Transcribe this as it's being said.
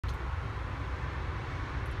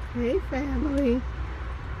Hey family,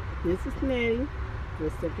 this is Natty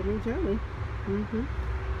with Simple and Journey. Mm-hmm.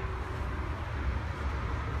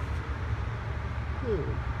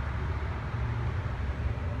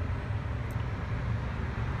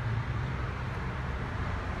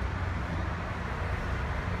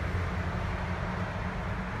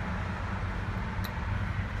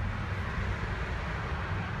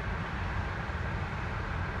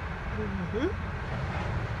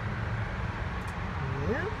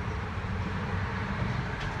 Yeah.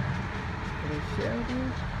 Shelby.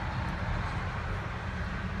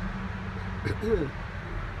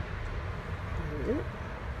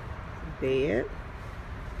 Bed.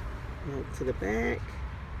 Out to the back.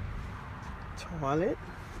 Toilet.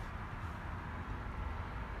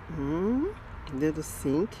 Little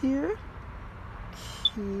sink here.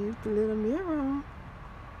 Cute little mirror.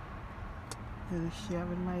 Little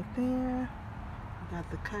shelving right there. Got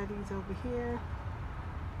the cuddies over here.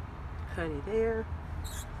 Cuddy there.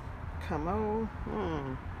 Come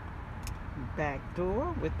on. Back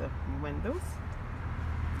door with the windows.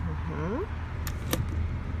 Wow.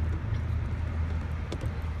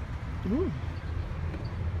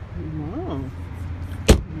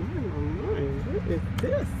 What is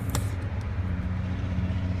this?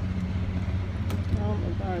 Oh my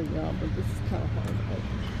God, y'all, but this is kind of hard to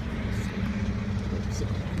open. Let's see.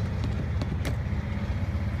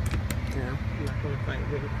 Yeah, I'm not going to fight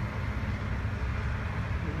with it.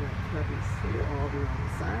 Cubbies here all around the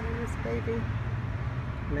side of this baby.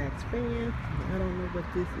 Max fan. I don't know what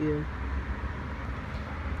this is.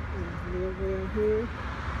 Little rail here.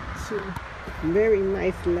 Two very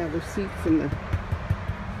nice leather seats in the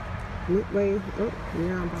midway. Oh,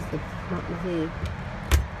 yeah, I'm about to bump my head.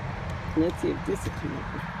 Let's see if this will come up.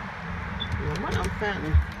 Now what I'm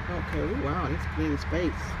finding. Okay, wow, this clean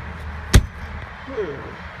space.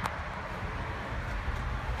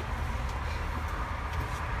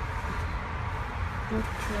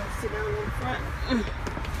 Okay, sit down in front.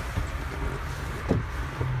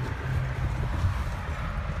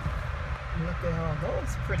 Look at all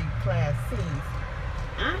those pretty class C's.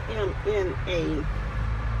 I am in a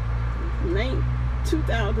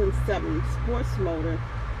 2007 sports motor.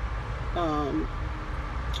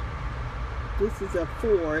 This is a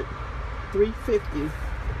Ford 350.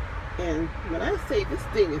 And when I say this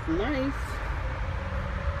thing is nice,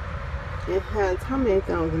 it has how many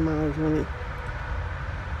thousand miles on it?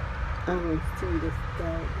 I don't see this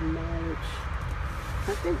mileage. I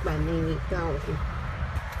think by 98,000.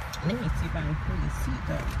 Let me see if I can pull the seat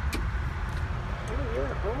up.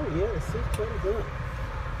 Oh yeah, the seat comes up.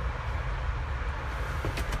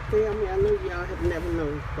 See, I mean, I know y'all have never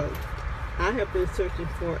known, but I have been searching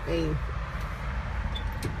for a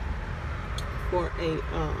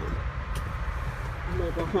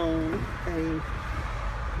mobile home, a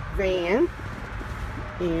van,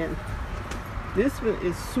 and this one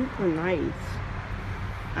is super nice.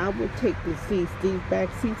 I would take the seats, these back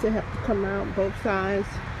seats that have to come out both sides,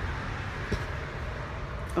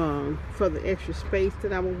 for the extra space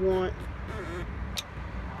that I would want.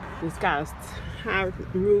 It's got a high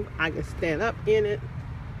roof. I can stand up in it.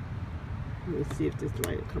 Let me see if this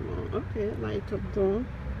light will come on. Okay, that light comes on.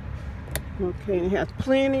 Okay, and it has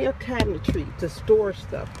plenty of cabinetry to store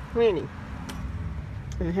stuff. Plenty.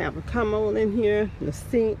 And have a commode in here, the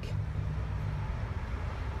sink.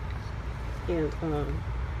 And let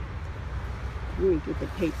me get the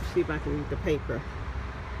paper, see if I can read the paper.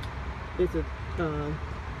 It's a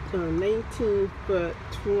 19-foot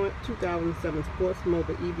 2007 Sports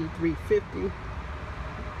Mobile EV350.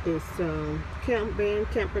 It's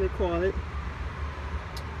camper they call it.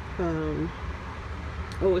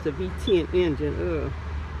 Oh, it's a V10 engine.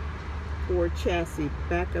 Ford chassis,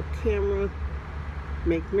 backup camera,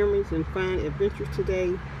 make memories and find adventures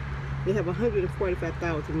today. They have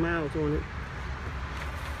 145,000 miles on it.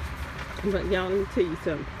 But y'all, let me tell you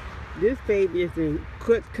something. This baby is in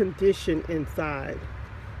good condition inside.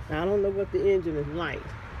 Now, I don't know what the engine is like,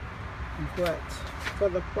 but for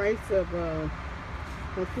the price of, I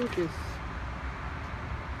think it's,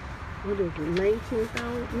 what is it,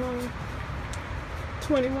 19,000? No,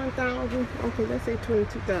 21,000. Okay, let's say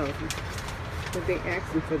 22,000. But they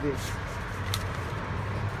asking for this.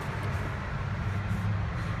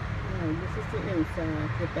 This is the inside,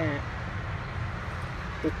 the back.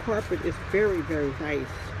 The carpet is very, very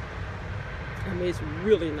nice. I mean, it's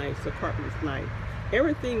really nice. The carpet is nice.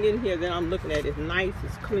 Everything in here that I'm looking at is nice.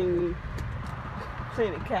 It's clean.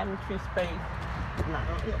 Plenty of cabinetry space. Now, I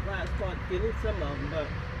don't know why it's hard to get in some of them, but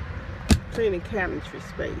plenty of cabinetry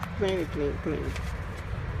space. Plenty.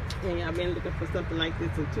 And I've been looking for something like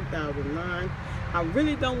this in 2009. I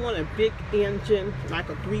really don't want a big engine like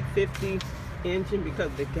a 350 engine because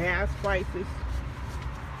of the gas prices.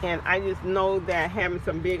 And I just know that having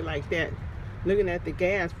some big like that, looking at the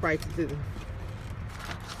gas prices,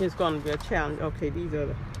 is going to be a challenge. Okay, these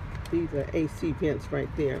are AC vents right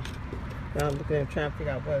there. Now I'm looking at trying to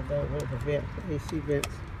figure out what those are vents, AC vents.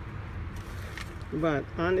 But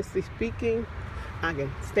honestly speaking, I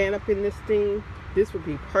can stand up in this thing. This would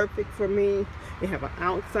be perfect for me. They have an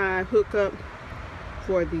outside hookup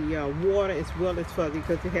for the water as well as for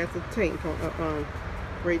because it has a tank,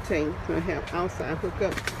 gray tank. So I have outside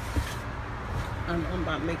hookup. I'm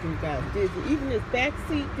about making you guys dizzy. Even this back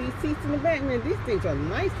seat, these seats in the back, man, these things are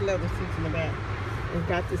nice leather seats in the back. It's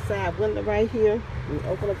got the side window right here. You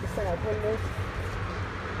open up the side window.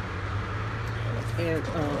 And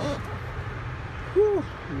whew,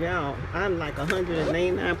 y'all, I'm like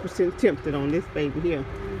 199% tempted on this baby here.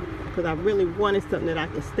 Because I really wanted something that I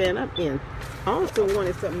could stand up in. I also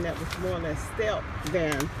wanted something that was more or less stealth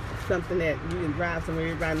than something that you can drive somewhere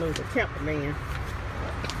everybody knows a camper van.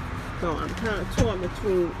 So I'm kind of torn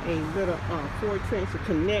between a little Ford Transit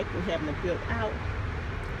Connect and having it built out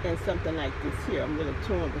and something like this here. I'm really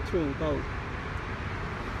torn between both.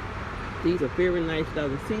 These are very nice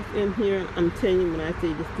leather seats in here. I'm telling you, when I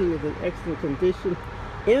say this thing is in excellent condition,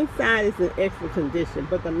 inside is in excellent condition,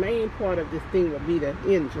 but the main part of this thing will be the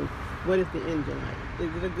engine. What is the engine like?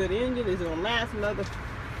 Is it a good engine? Is it going to last another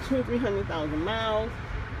 200,000 or 300,000 miles?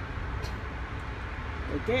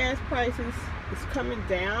 The gas prices is coming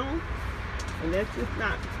down, and that's just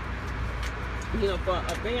not, you know, for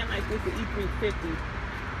a van like this, the E350,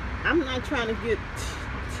 I'm not trying to get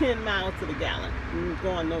 10 miles to the gallon. I'm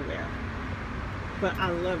going nowhere. But I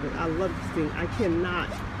love it. I love this thing. I cannot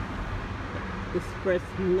express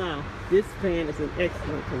now. This van is in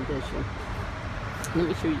excellent condition. Let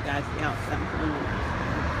me show you guys the outside.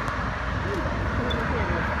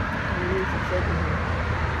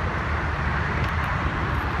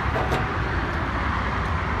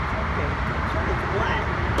 Okay, it's black.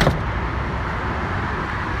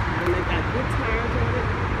 And they got good tires on it.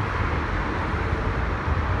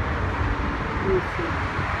 Let me see.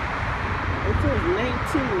 It says 19. I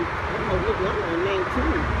don't know what number,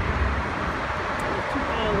 19.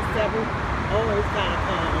 2007. Oh, it's got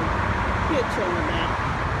a hitch on the back.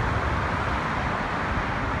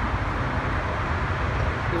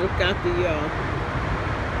 And it's got the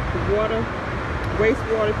water,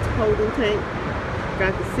 wastewater holding tank.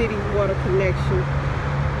 Got the city water connection.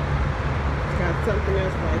 It's got something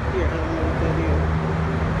else right here. I don't know what that is.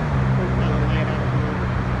 Some kind of light, I don't know.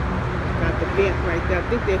 Got the vent right there. I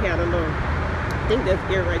think they had a little, I think that's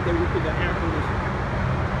air right there. We put the air conditioner.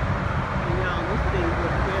 And y'all, this thing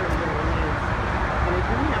looks very, very nice. And it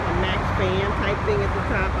do have a max fan type thing at the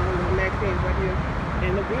top. I don't know, max fan right here.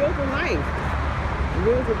 And the wheels are nice. The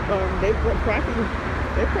wheels are, they're practically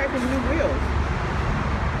new wheels.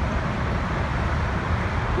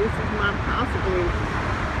 This is my possibly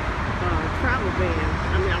travel van.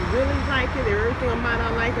 I mean, I really like it. Everything about it,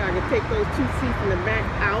 I like it. I can take those two seats in the back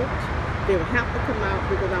out. They will have to come out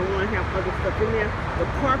because I want to have other stuff in there. The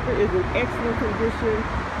carpet is in excellent condition.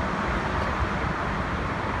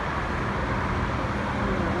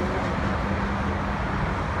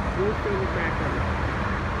 We'll see the back of it.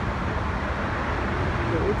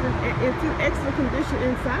 So it's in excellent condition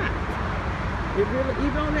inside. It really,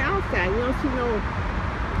 even on the outside, you don't see no.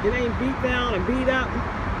 It ain't beat down or beat up.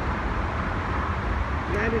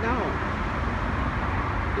 Not at all.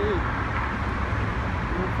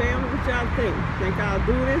 My family, what y'all think? Think I'll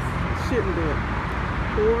do this? Shouldn't do it.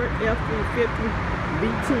 Ford F-350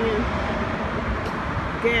 V10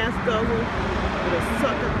 gas guzzle with a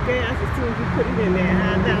suck up gas as soon as you put it in there.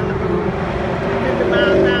 High down the road. 50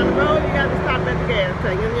 miles down the road, you got to stop at the gas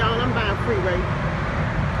tank. And y'all, I'm buying freeway.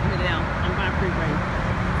 I'm buying freeway.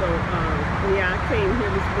 So, yeah, I came here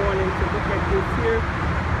this morning to look at this here.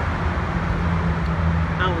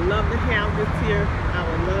 I would love to have this here. I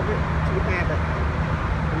would love it to have it.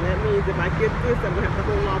 And that means if I get this, I'm going to have to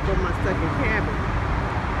hold off on my second cabin.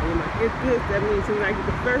 And if I get this, that means when I get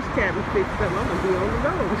the first cabin fixed up, I'm going to be on the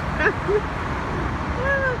road.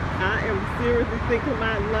 I am seriously thinking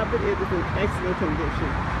I love it. It is in excellent condition.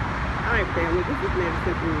 All right, family, this is Nancy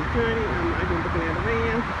Tiffany Journey. I've been looking at a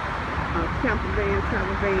van. Camper van,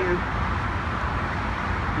 travel van.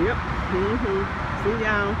 Yep. See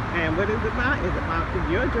y'all. And what it's about is about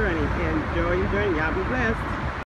your journey. Enjoy your journey. Y'all be blessed.